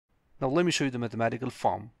Now let me show you the mathematical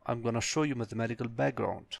form. I'm going to show you mathematical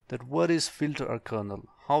background, that what is filter or kernel,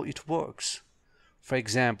 how it works. For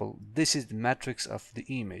example, this is the matrix of the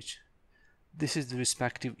image. This is the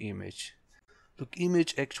respective image. Look,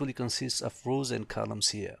 image actually consists of rows and columns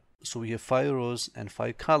here. So we have 5 rows and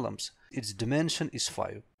 5 columns. Its dimension is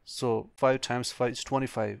 5. So 5 times 5 is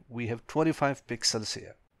 25. We have 25 pixels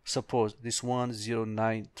here. Suppose this 1, 0,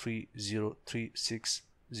 9, 3, 0, 3, 6,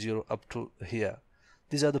 0 up to here.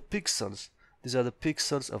 These are the pixels. These are the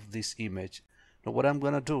pixels of this image. Now what I'm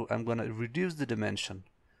going to do, I'm going to reduce the dimension.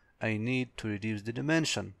 I need to reduce the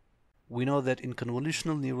dimension. We know that in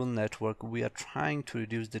convolutional neural network, we are trying to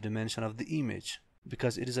reduce the dimension of the image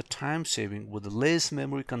because it is a time saving with less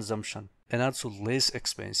memory consumption and also less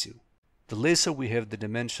expensive. The lesser we have the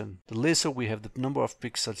dimension, the lesser we have the number of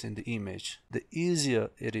pixels in the image, the easier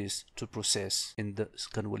it is to process in the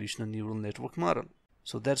convolutional neural network model.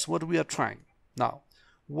 So that's what we are trying. Now,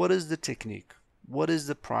 what is the technique? What is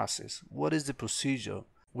the process? What is the procedure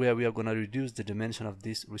where we are going to reduce the dimension of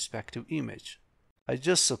this respective image? I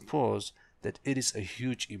just suppose that it is a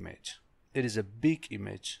huge image. It is a big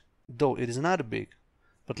image, though it is not big,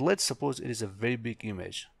 but let's suppose it is a very big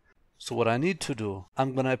image. So what I need to do,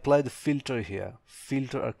 I'm going to apply the filter here,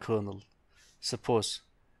 filter or kernel. Suppose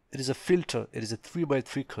it is a filter, it is a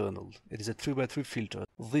 3x3 kernel, it is a 3x3 filter.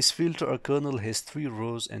 This filter or kernel has 3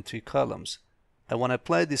 rows and 3 columns. I want to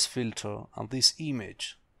apply this filter on this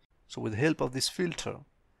image. So with the help of this filter,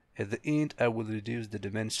 at the end I will reduce the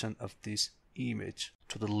dimension of this image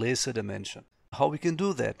to the lesser dimension. How we can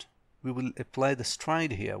do that? We will apply the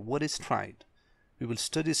stride here. What is stride? We will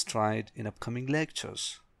study stride in upcoming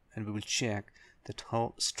lectures and we will check that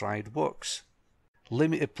how stride works. Let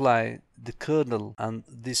me apply the kernel on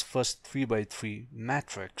this first 3x3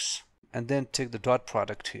 matrix and then take the dot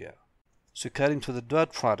product here. So according to the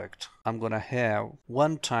dot product, I'm going to have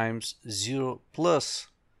 1 times 0 plus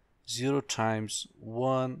 0 times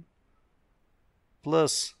 1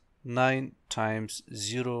 plus 9 times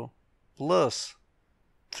 0 plus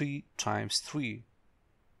 3 times 3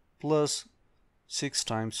 plus 6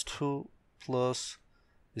 times 2 plus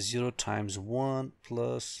 0 times 1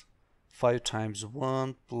 plus 5 times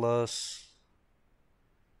 1 plus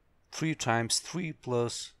 3 times 3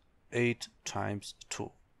 plus 8 times 2.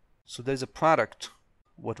 So there's a product.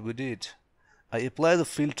 What we did, I apply the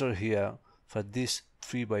filter here for this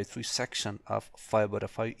 3x3 section of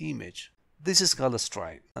 5x5 image. This is called a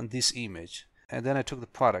stride on this image, and then I took the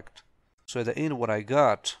product. So at the end what I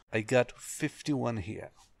got 51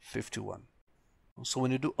 here, 51. So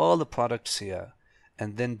when you do all the products here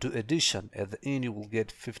and then do addition, at the end you will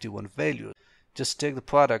get 51 values. Just take the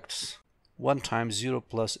products, 1 times 0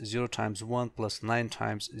 plus 0 times 1 plus 9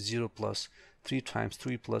 times 0 plus 3 times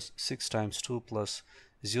 3 plus 6 times 2 plus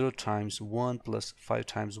 0 times 1 plus 5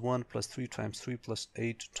 times 1 plus 3 times 3 plus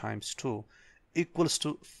 8 times 2 equals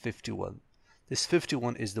to 51. This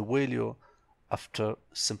 51 is the value after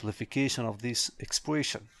simplification of this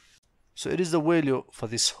expression. So it is the value for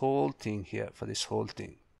this whole thing here, for this whole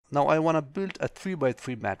thing. Now I want to build a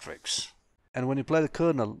 3x3 matrix. And when you apply the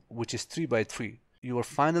kernel, which is 3x3, your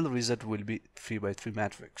final result will be 3x3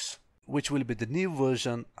 matrix, which will be the new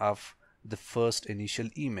version of the first initial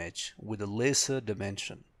image with a lesser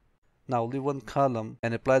dimension. Now leave one column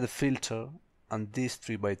and apply the filter on this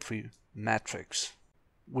 3x3 matrix,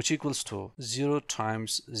 which equals to 0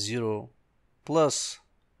 times 0 plus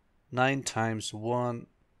 9 times 1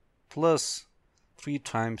 plus 3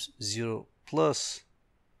 times 0 plus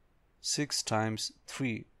 6 times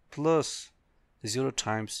 3 plus 0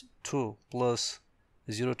 times 2 plus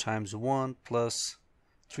 0 times 1 plus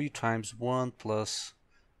 3 times 1 plus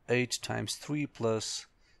 8 times 3 plus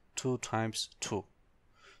 2 times 2.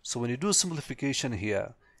 So when you do simplification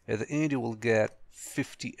here, at the end you will get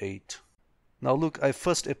 58. Now look, I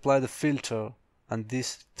first apply the filter on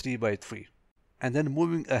this 3x3 and then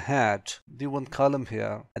moving ahead, leave one column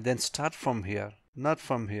here and then start from here, not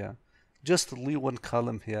from here, just leave one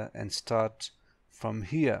column here and start from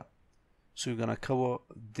here. So you're gonna cover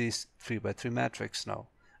this 3x3 matrix now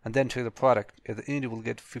and then take the product. At the end you will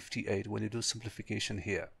get 58 when you do simplification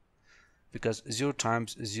here, because 0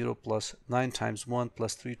 times 0 plus 9 times 1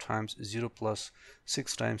 plus 3 times 0 plus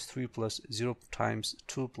 6 times 3 plus 0 times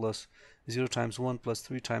 2 plus 0 times 1 plus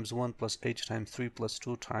 3 times 1 plus 8 times 3 plus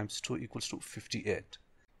 2 times 2 equals to 58.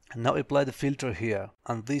 And now apply the filter here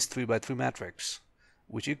on this 3x3 matrix,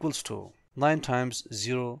 which equals to 9 times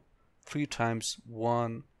 0, 3 times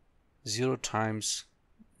 1, 0 times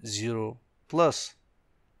 0 plus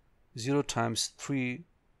 0 times 3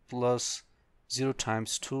 plus 0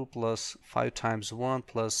 times 2 plus 5 times 1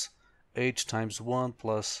 plus 8 times 1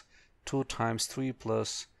 plus 2 times 3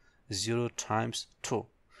 plus 0 times 2.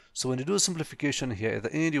 So when you do a simplification here, at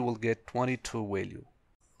the end you will get 22 value.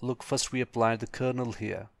 Look, first we applied the kernel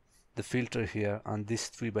here, the filter here on this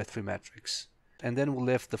 3 by 3 matrix. And then we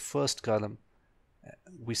left the first column.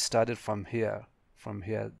 We started from here,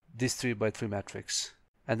 this 3 by 3 matrix.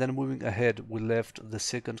 And then moving ahead, we left the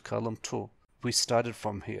second column too. We started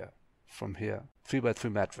from here, 3 by 3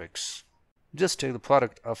 matrix. Just take the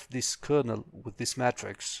product of this kernel with this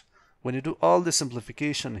matrix. When you do all the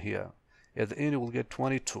simplification here, at the end you will get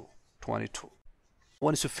 22.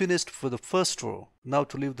 Once you finished for the first row, now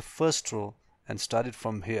to leave the first row and start it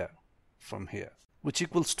from here, which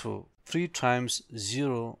equals to 3 times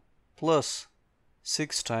 0 plus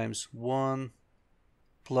 6 times 1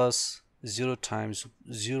 plus 0 times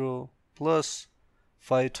 0 plus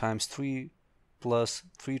 5 times 3 plus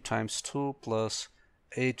 3 times 2 plus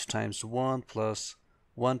 8 times 1 plus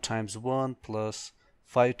 1 times 1 plus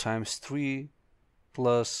 5 times 3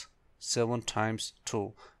 plus 7 times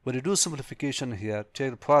 2. When you do simplification here,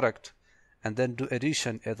 take the product and then do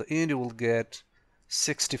addition. At the end you will get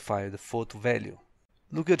 65, the fourth value.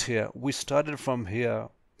 Look at here, we started from here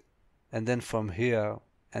and then from here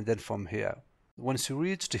and then from here. Once you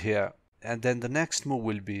reached here, and then the next move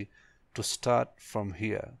will be to start from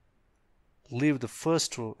here. Leave the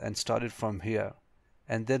first row and start it from here,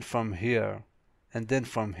 and then from here, and then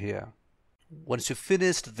from here. Once you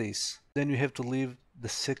finished this, then you have to leave the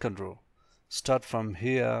second row. Start from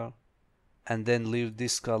here, and then leave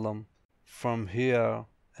this column from here,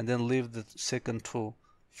 and then leave the second two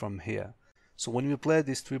from here. So when we apply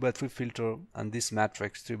this 3 by 3 filter on this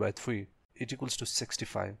matrix 3 by 3, it equals to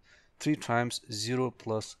 65. 3 times 0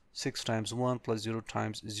 plus 6 times 1 plus 0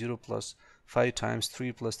 times 0 plus 5 times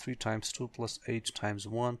 3 plus 3 times 2 plus 8 times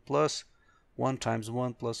 1 plus 1 times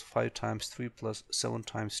 1 plus 5 times 3 plus 7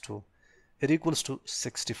 times 2. It equals to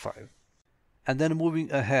 65. And then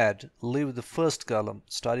moving ahead, leave the first column,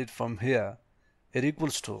 start it from here. It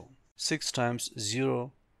equals to 6 times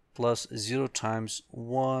 0 plus 0 times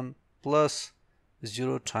 1 plus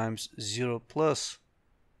 0 times 0 plus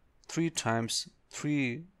 3 times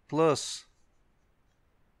 3 plus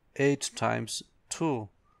 8 times 2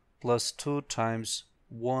 plus 2 times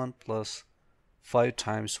 1 plus 5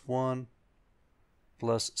 times 1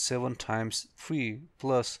 plus 7 times 3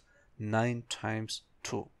 plus 9 times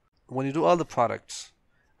 2. When you do all the products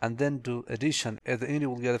and then do addition, at the end you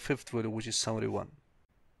will get a fifth value, which is 71.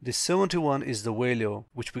 This 71 is the value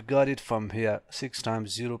which we got it from here. 6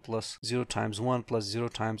 times 0 plus 0 times 1 plus 0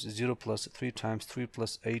 times 0 plus 3 times 3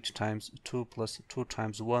 plus 8 times 2 plus 2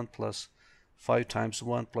 times 1 plus 5 times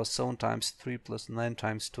 1 plus 7 times 3 plus 9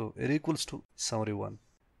 times 2. It equals to 71.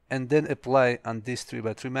 And then apply on this 3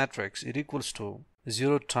 by 3 matrix. It equals to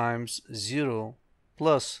 0 times 0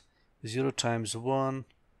 plus 0 times 1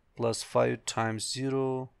 plus 5 times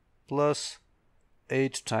 0 plus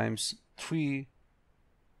 8 times 3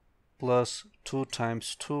 plus 2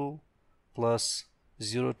 times 2 plus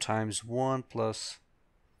 0 times 1 plus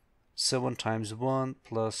 7 times 1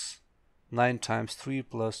 plus 9 times 3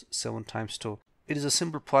 plus 7 times 2. It is a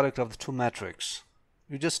simple product of the two matrices.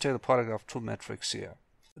 You just take the product of two matrices here.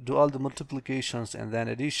 Do all the multiplications and then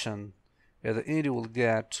addition. At the end you will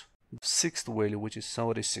get the sixth value, which is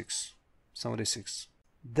 76.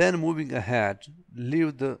 Then moving ahead,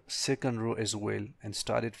 leave the second row as well and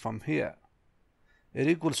start it from here. It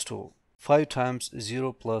equals to 5 times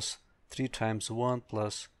 0 plus 3 times 1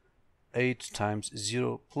 plus 8 times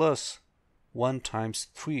 0 plus 1 times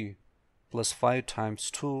 3 plus 5 times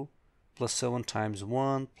 2 plus 7 times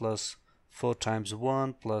 1 plus 4 times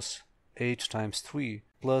 1 plus 8 times 3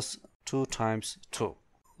 plus 2 times 2.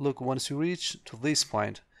 Look, once you reach to this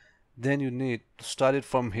point, then you need to start it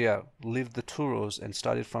from here. Leave the two rows and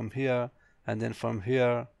start it from here, and then from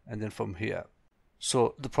here, and then from here.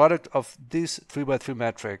 So the product of this 3 by 3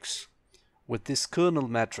 matrix with this kernel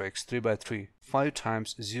matrix 3 by 3, 5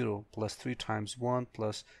 times 0 plus 3 times 1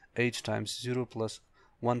 plus 8 times 0 plus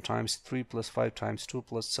 1 times 3 plus 5 times 2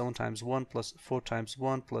 plus 7 times 1 plus 4 times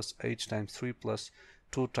 1 plus 8 times 3 plus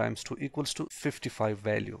 2 times 2 equals to 55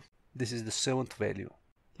 value. This is the seventh value.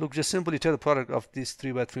 Look, just simply take the product of this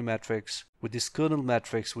 3 by 3 matrix with this kernel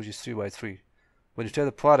matrix, which is 3 by 3. When you take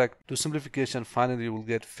the product, do simplification, finally you will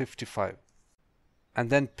get 55. And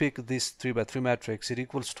then pick this 3 by 3 matrix. It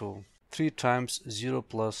equals to 3 times 0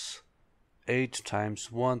 plus 8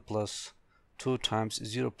 times 1 plus 2 times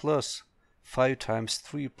 0 plus 5 times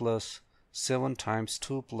 3 plus 7 times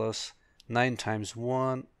 2 plus 9 times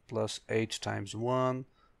 1 plus 8 times 1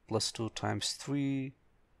 plus 2 times 3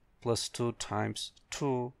 plus 2 times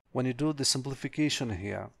 2. When you do the simplification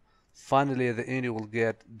here, finally at the end you will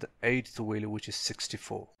get the eighth value, which is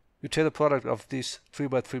 64. You take the product of this 3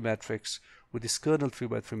 by 3 matrix with this kernel 3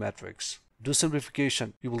 by 3 matrix. Do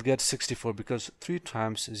simplification, you will get 64 because 3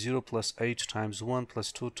 times 0 plus 8 times 1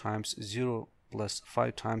 plus 2 times 0 plus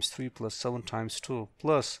 5 times 3 plus 7 times 2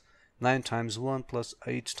 plus 9 times 1 plus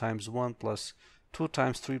 8 times 1 plus 2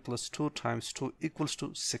 times 3 plus 2 times 2 equals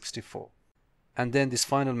to 64. And then this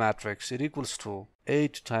final matrix, it equals to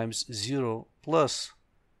 8 times 0 plus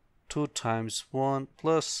 2 times 1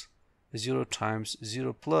 plus 0 times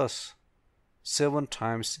 0 plus 7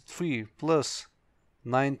 times 3 plus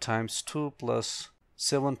 9 times 2 plus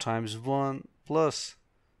 7 times 1 plus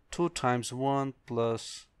 2 times 1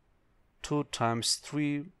 plus 2 times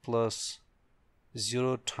 3 plus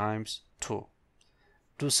 0 times 2.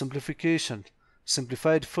 Do simplification.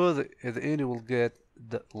 Simplify it further. At the end you will get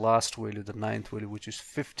the last value, the ninth value, which is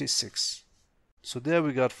 56. So there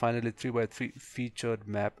we got finally 3 by 3 featured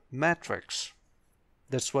map matrix.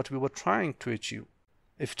 That's what we were trying to achieve.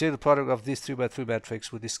 If you take the product of this 3 by 3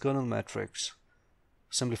 matrix with this kernel matrix,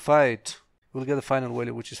 simplify it, you will get the final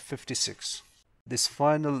value, which is 56. This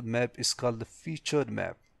final map is called the featured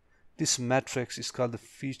map. This matrix is called the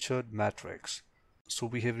featured matrix. So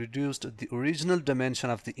we have reduced the original dimension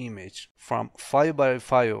of the image from 5 by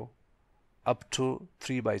 5 up to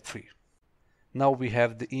 3 by 3. Now we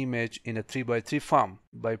have the image in a 3 by 3 form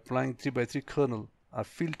by applying 3 by 3 kernel or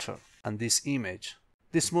filter on this image.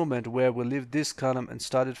 This moment where we leave this column and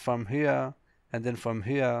started from here, and then from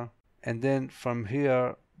here, and then from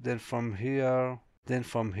here, then from here, then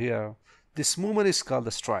from here. This movement is called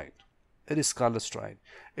the stride. It is called a stride.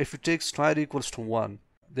 If you take stride equals to 1,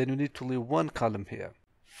 then you need to leave one column here.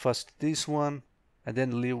 First this one, and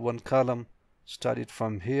then leave one column, start it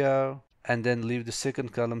from here, and then leave the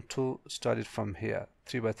second column too, start it from here.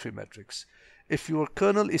 3 by 3 matrix. If your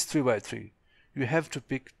kernel is 3 by 3, you have to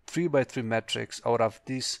pick 3 by 3 matrix out of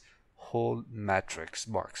this whole matrix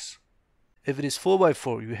box. If it is 4 by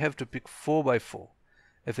 4, you have to pick 4 by 4.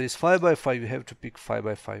 If it is 5 by 5, you have to pick 5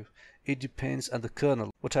 by 5. It depends on the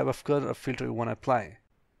kernel, what type of kernel or filter you want to apply.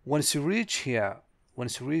 Once you reach here,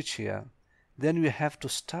 then you have to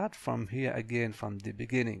start from here again from the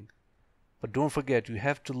beginning. But don't forget, you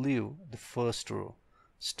have to leave the first row.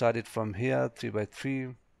 Start it from here, 3 by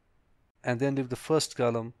 3, and then leave the first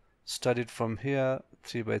column, start it from here,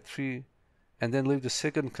 3 by 3, and then leave the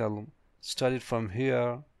second column, start it from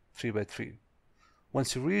here, 3 by 3.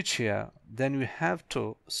 Once you reach here, then you have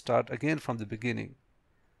to start again from the beginning.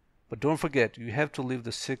 But don't forget, you have to leave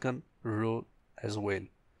the second row as well.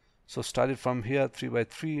 So start it from here, 3 by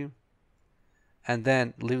 3, and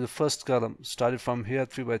then leave the first column, start it from here,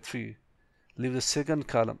 3 by 3, leave the second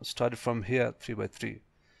column, start it from here, 3 by 3.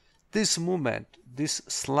 This movement, this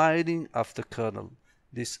sliding of the kernel,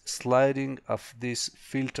 this sliding of this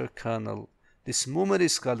filter kernel, this movement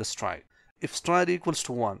is called a stride. If stride equals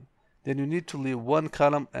to 1, then you need to leave one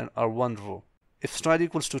column or one row. If stride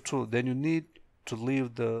equals to 2, then you need to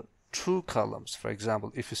leave the 2 columns. For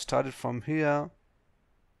example, if you started from here,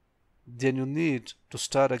 then you need to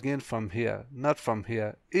start again from here, not from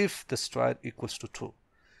here, if the stride equals to 2.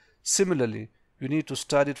 Similarly, you need to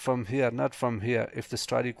start it from here, not from here, if the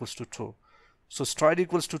stride equals to 2. So stride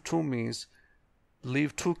equals to 2 means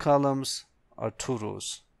leave 2 columns or 2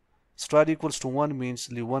 rows. Stride equals to 1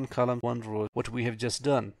 means leave 1 column, 1 row, what we have just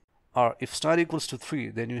done. Or if stride equals to 3,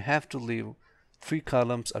 then you have to leave 3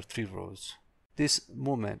 columns or 3 rows. This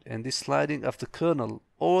movement and this sliding of the kernel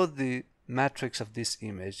or the matrix of this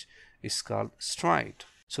image is called stride.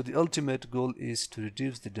 So the ultimate goal is to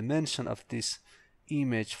reduce the dimension of this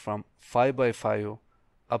image from 5 by 5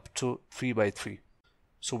 up to 3 by 3.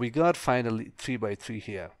 So we got finally 3 by 3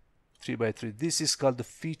 here. 3 by 3. This is called the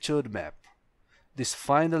featured map. This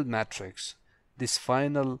final matrix, this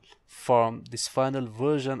final form, this final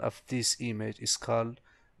version of this image is called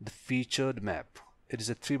the featured map. It is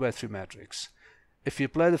a 3 by 3 matrix. If you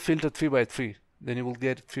apply the filter 3 by 3, then you will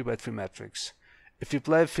get 3 by 3 matrix. If you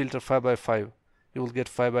apply filter 5 by 5, you will get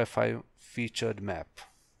 5 by 5 featured map.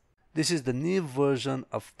 This is the new version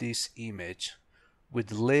of this image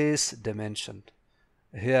with less dimension.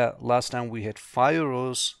 Here last time we had 5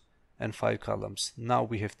 rows and 5 columns. Now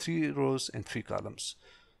we have 3 rows and 3 columns.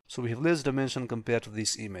 So we have less dimension compared to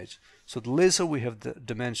this image. So the lesser we have the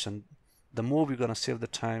dimension, the more we're going to save the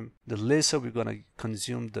time, the lesser we're going to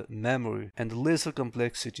consume the memory, and the lesser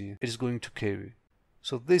complexity it is going to carry.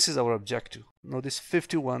 So this is our objective. Now this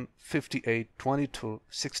 51, 58, 22,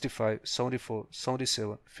 65, 74,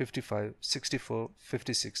 77, 55, 64,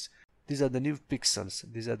 56. These are the new pixels.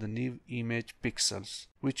 These are the new image pixels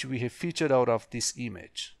which we have featured out of this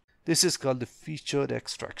image. This is called the featured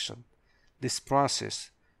extraction. This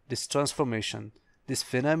process, this transformation, This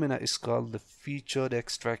phenomena is called the featured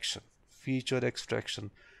extraction. Featured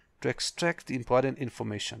extraction, to extract the important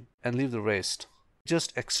information and leave the rest.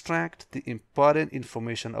 Just extract the important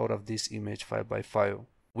information out of this image 5 by 5.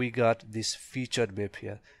 We got this featured map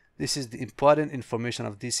here. This is the important information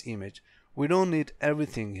of this image. We don't need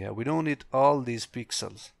everything here. We don't need all these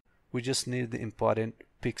pixels. We just need the important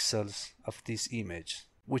pixels of this image,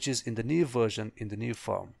 which is in the new version, in the new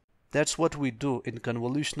form. That's what we do in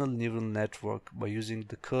convolutional neural network by using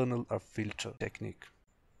the kernel or filter technique.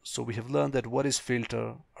 So we have learned that what is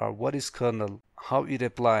filter or what is kernel, how it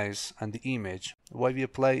applies on the image, why we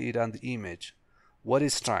apply it on the image, what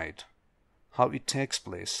is tried, how it takes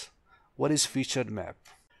place, what is featured map,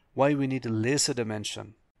 why we need a lesser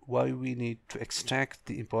dimension, why we need to extract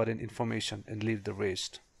the important information and leave the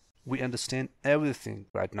rest. We understand everything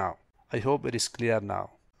right now. I hope it is clear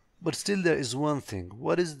now. But still there is one thing.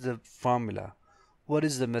 What is the formula? What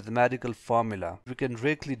is the mathematical formula? We can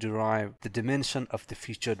directly derive the dimension of the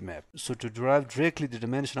featured map. So to derive directly the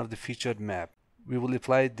dimension of the featured map, we will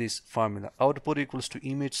apply this formula. Output equals to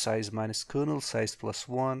image size minus kernel size plus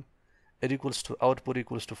 1. It equals to output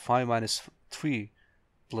equals to 5 minus 3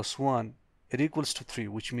 plus 1. It equals to 3,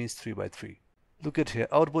 which means 3 by 3. Look at here.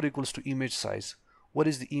 Output equals to image size. What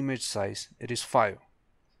is the image size? It is 5.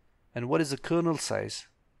 And what is the kernel size?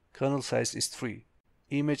 Kernel size is 3.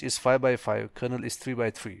 Image is 5 by 5. Kernel is 3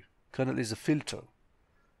 by 3. Kernel is a filter.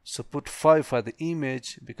 So put 5 for the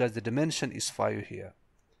image because the dimension is 5 here.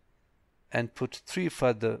 And put 3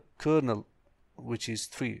 for the kernel, which is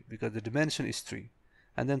 3 because the dimension is 3.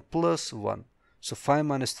 And then plus 1. So 5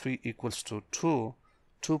 minus 3 equals to 2.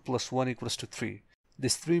 2 plus 1 equals to 3.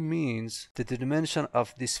 This 3 means that the dimension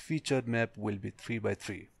of this featured map will be 3 by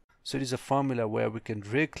 3. So it is a formula where we can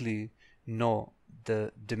directly know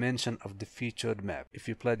the dimension of the featured map. If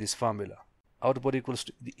you apply this formula, output equals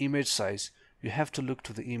to the image size, you have to look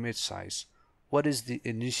to the image size. What is the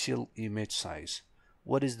initial image size?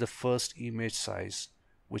 What is the first image size,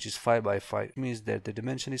 which is 5 by 5? It means that the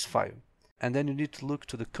dimension is 5. And then you need to look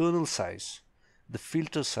to the kernel size, the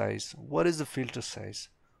filter size. What is the filter size?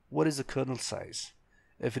 What is the kernel size?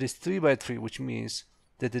 If it is 3 by 3, which means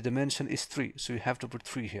that the dimension is 3, so you have to put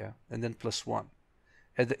 3 here and then plus 1.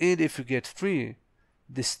 At the end, if you get 3,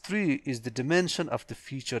 this 3 is the dimension of the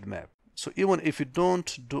featured map. So even if you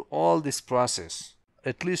don't do all this process,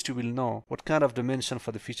 at least you will know what kind of dimension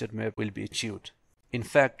for the featured map will be achieved. In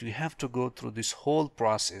fact, you have to go through this whole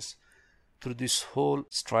process, through this whole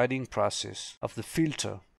striding process of the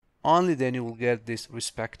filter. Only then you will get these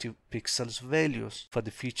respective pixels values for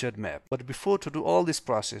the featured map. But before to do all this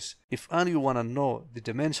process, if only you want to know the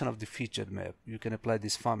dimension of the featured map, you can apply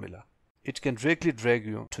this formula. It can directly drag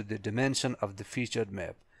you to the dimension of the featured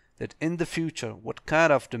map, that in the future what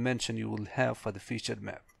kind of dimension you will have for the featured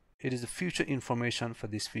map. It is the future information for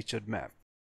this featured map.